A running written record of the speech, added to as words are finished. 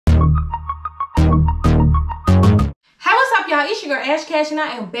y'all? It's your girl Ash Cash, and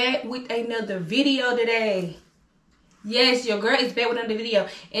I am back with another video today. Yes, your girl is back with another video.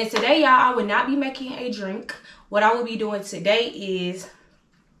 And today, y'all, I will not be making a drink. What I will be doing today is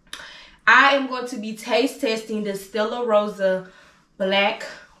I am going to be taste testing the Stella Rosa Black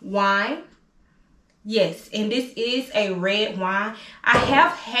wine. Yes, and this is a red wine. I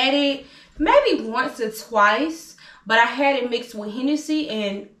have had it maybe once or twice, but I had it mixed with Hennessy,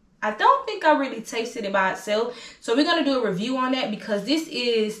 and I don't think I really tasted it by itself. So we're going to do a review on that because this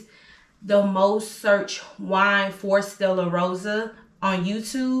is the most searched wine for Stella Rosa on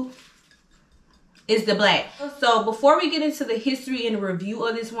YouTube. Is the black. So before we get into the history and the review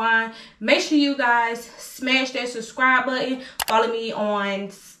of this wine, make sure you guys smash that subscribe button.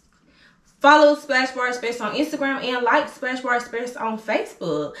 Follow Splash Bar Space on Instagram and like Splash Bar Space on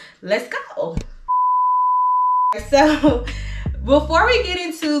Facebook. Let's go. So before we get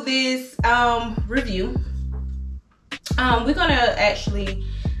into this review, we're gonna actually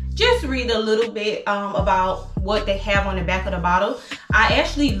just read a little bit about what they have on the back of the bottle. I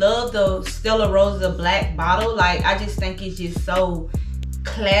actually love the Stella Rosa Black bottle. Like, I just think it's just so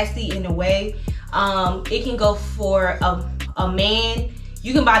classy in a way. It can go for a man.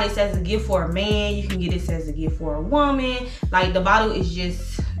 You can buy this as a gift for a man. You can get this as a gift for a woman. Like, the bottle is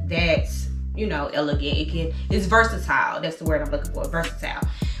just that, you know, elegant. It's versatile. That's the word I'm looking for, versatile.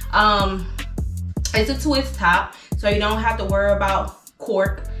 It's a twist top, so you don't have to worry about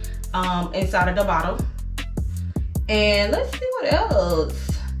cork inside of the bottle. And let's see what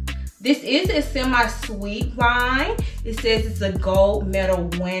else. This is a semi-sweet wine. It says it's a gold medal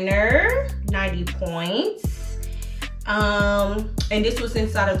winner, 90 points. And this was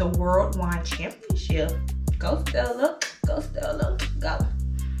inside of the World Wine Championship. Go Stella, go Stella, go.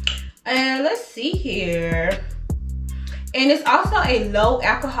 And let's see here. And it's also a low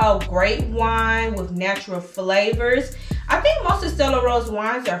alcohol grape wine with natural flavors. I think most of Stella Rosa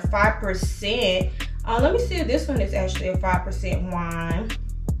wines are 5%. Let me see if this one is actually a 5% wine.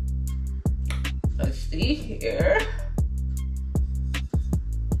 Let's see here.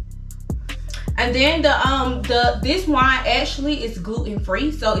 And then this wine actually is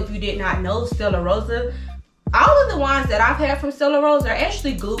gluten-free. So if you did not know, Stella Rosa, all of the wines that I've had from Stella Rosa are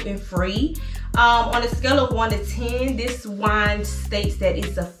actually gluten-free. On a scale of 1 to 10, this wine states that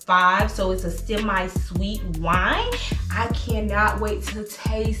it's a 5, so it's a semi-sweet wine. I cannot wait to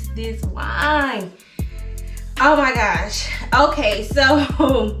taste this wine. Oh my gosh. Okay,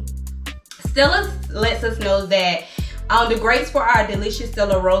 so Stella lets us know that the grapes for our delicious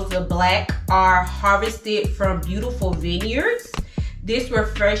Stella Rosa Black are harvested from beautiful vineyards. This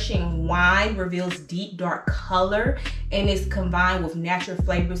refreshing wine reveals deep dark color and is combined with natural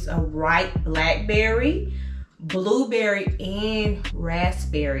flavors of ripe blackberry, blueberry, and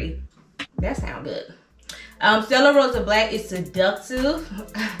raspberry. That sounds good. Stella Rosa Black is seductive.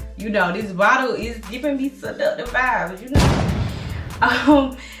 You know, this bottle is giving me seductive vibes, you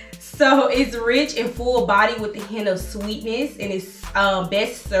know. So it's rich and full body with a hint of sweetness, and it's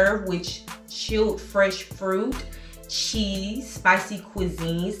best served with chilled fresh fruit, cheese, spicy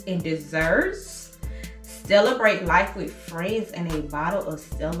cuisines, and desserts. Celebrate life with friends and a bottle of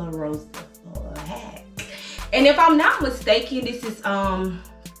Stella Rosa Black. And if I'm not mistaken, this is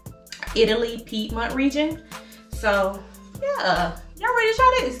Italy, Piedmont region. So yeah, y'all ready to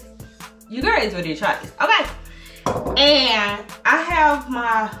try this? You guys ready to try this? Okay. And I have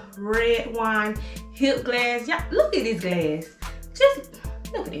my red wine hip glass. Y'all look at this glass. Just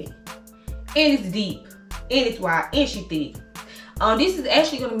look at it. And it's deep. And it's wide, and she thick. This is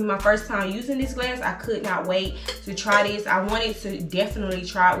actually gonna be my first time using this glass. I could not wait to try this. I wanted to definitely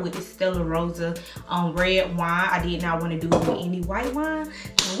try it with the Stella Rosa red wine. I did not want to do it with any white wine.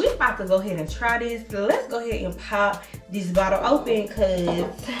 So we're about to go ahead and try this. So let's go ahead and pop this bottle open,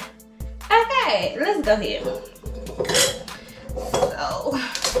 cause okay, let's go ahead. So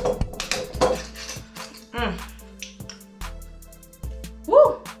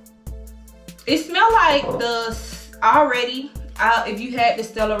woo. It smells like the already, if you had the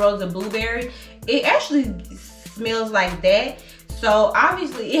Stella Rosa blueberry, it actually smells like that. So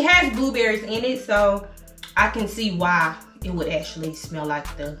obviously it has blueberries in it, so I can see why it would actually smell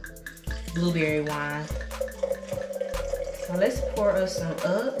like the blueberry wine. So let's pour us some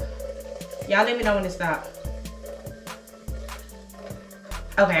up. Y'all let me know when to stop.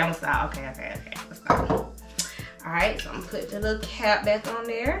 Okay, I'm gonna stop. Okay, let's stop. All right, so I'm gonna put the little cap back on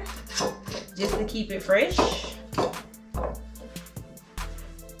there just to keep it fresh.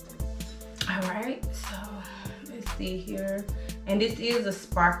 All right, so let's see here. And this is a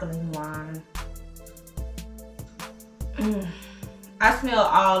sparkling wine. I smell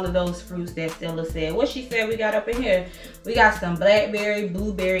all of those fruits that Stella said. What she said we got up in here. We got some blackberry,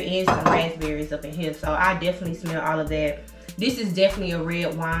 blueberry, and some raspberries up in here. So I definitely smell all of that. This is definitely a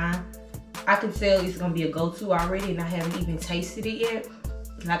red wine. I can tell it's gonna be a go-to already, and I haven't even tasted it yet.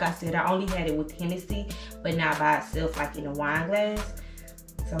 Like I said, I only had it with Hennessy, but not by itself, like in a wine glass.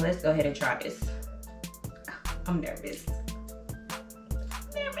 So let's go ahead and try this. I'm nervous.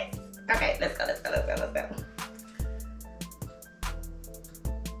 Okay, let's go.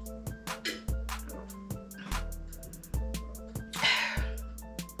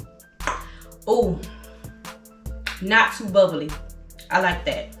 Oh, not too bubbly. I like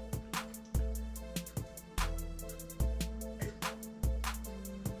that.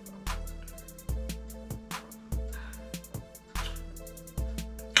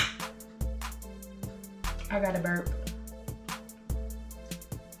 I got a burp.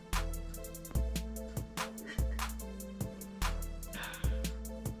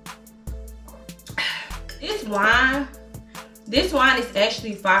 This wine is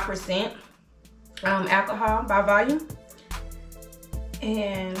actually 5% alcohol by volume,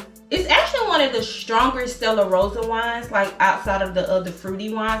 and it's actually one of the stronger Stella Rosa wines. Like outside of the other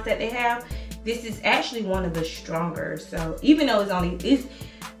fruity wines that they have, this is actually one of the stronger. So even though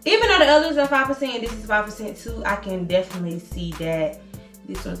even though the others are 5% and this is 5% too, I can definitely see that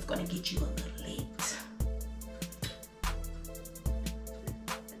this one's gonna get you a little lit.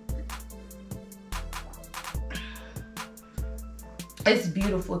 It's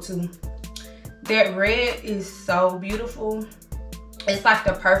beautiful too. That red is so beautiful. It's like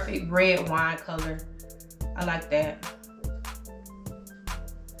the perfect red wine color. I like that.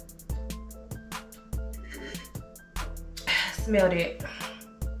 Smell that.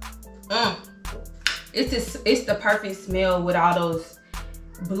 It's the perfect smell with all those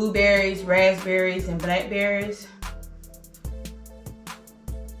blueberries, raspberries, and blackberries.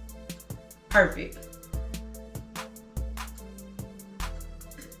 Perfect.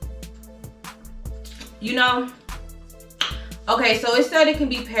 You know, okay, so it said it can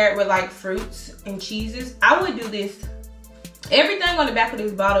be paired with like fruits and cheeses. I would do this. Everything on the back of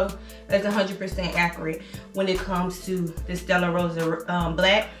this bottle is 100% accurate when it comes to the Stella Rosa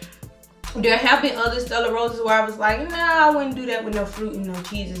Black. There have been other Stella Rosas where I was like, nah, I wouldn't do that with no fruit and no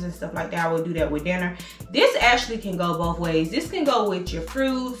cheeses and stuff like that. I would do that with dinner. This actually can go both ways. This can go with your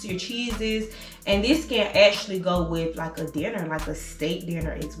fruits, your cheeses, and this can actually go with like a dinner, like a steak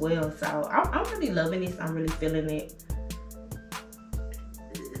dinner as well. So I'm really loving this. I'm really feeling it.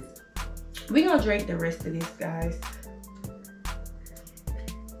 We're gonna drink the rest of this, guys.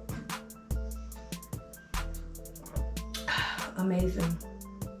 Amazing.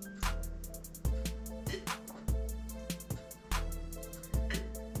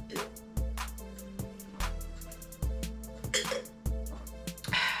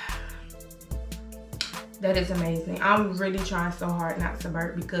 That is amazing. I'm really trying so hard not to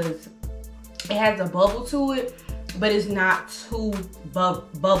burp because it has a bubble to it, but it's not too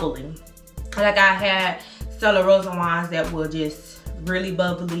bubbling. Like I had Stella Rosa wines that were just really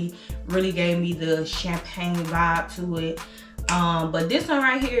bubbly, really gave me the champagne vibe to it. But this one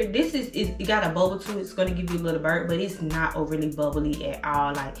right here, it got a bubble to it. It's gonna give you a little burp, but it's not overly bubbly at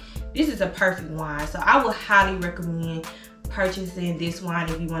all. Like this is a perfect wine. So I would highly recommend purchasing this wine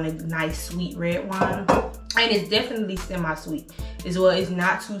if you want a nice sweet red wine. And it's definitely semi-sweet as well. It's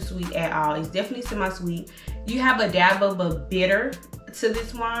not too sweet at all. It's definitely semi-sweet. You have a dab of a bitter to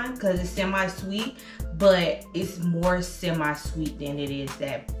this wine because it's semi-sweet, but it's more semi-sweet than it is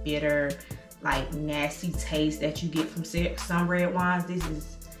that bitter, like nasty taste that you get from some red wines.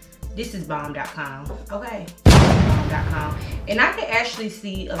 This is bomb.com. Okay, bomb.com. And I can actually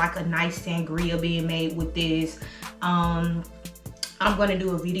see like a nice sangria being made with this. I'm gonna do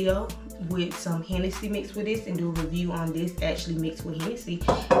a video with some Hennessy mixed with this and do a review on this actually mixed with Hennessy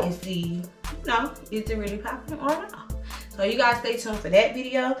and see, you know, is it really popping or not. So you guys stay tuned for that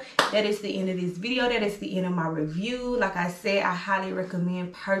video. That is the end of this video. That is the end of my review. Like I said, I highly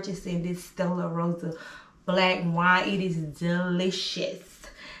recommend purchasing this Stella Rosa Black wine. It is delicious.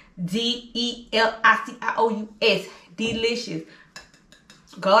 D-E-L-I-C-I-O-U-S. Delicious.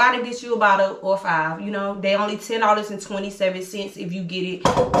 Go out and get you a bottle or 5. You know, they only $10.27 if you get it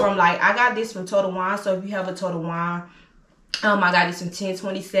from, like, I got this from Total Wine. So if you have a Total Wine, I got this from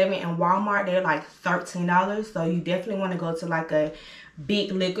 $10.27, and Walmart, they're like $13. So you definitely want to go to like a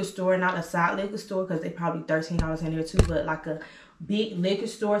big liquor store, not a side liquor store, because they probably $13 in there too, but like a big liquor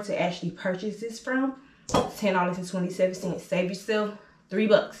store to actually purchase this from. $10.27. Save yourself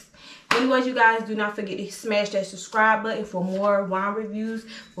 $3. Anyways, you guys, do not forget to smash that subscribe button for more wine reviews,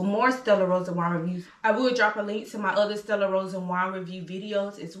 for more Stella Rosa wine reviews. I will drop a link to my other Stella Rosa wine review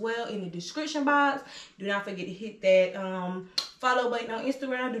videos as well in the description box. Do not forget to hit that follow button on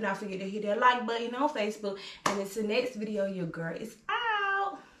Instagram. Do not forget to hit that like button on Facebook. And until the next video, your girl is out.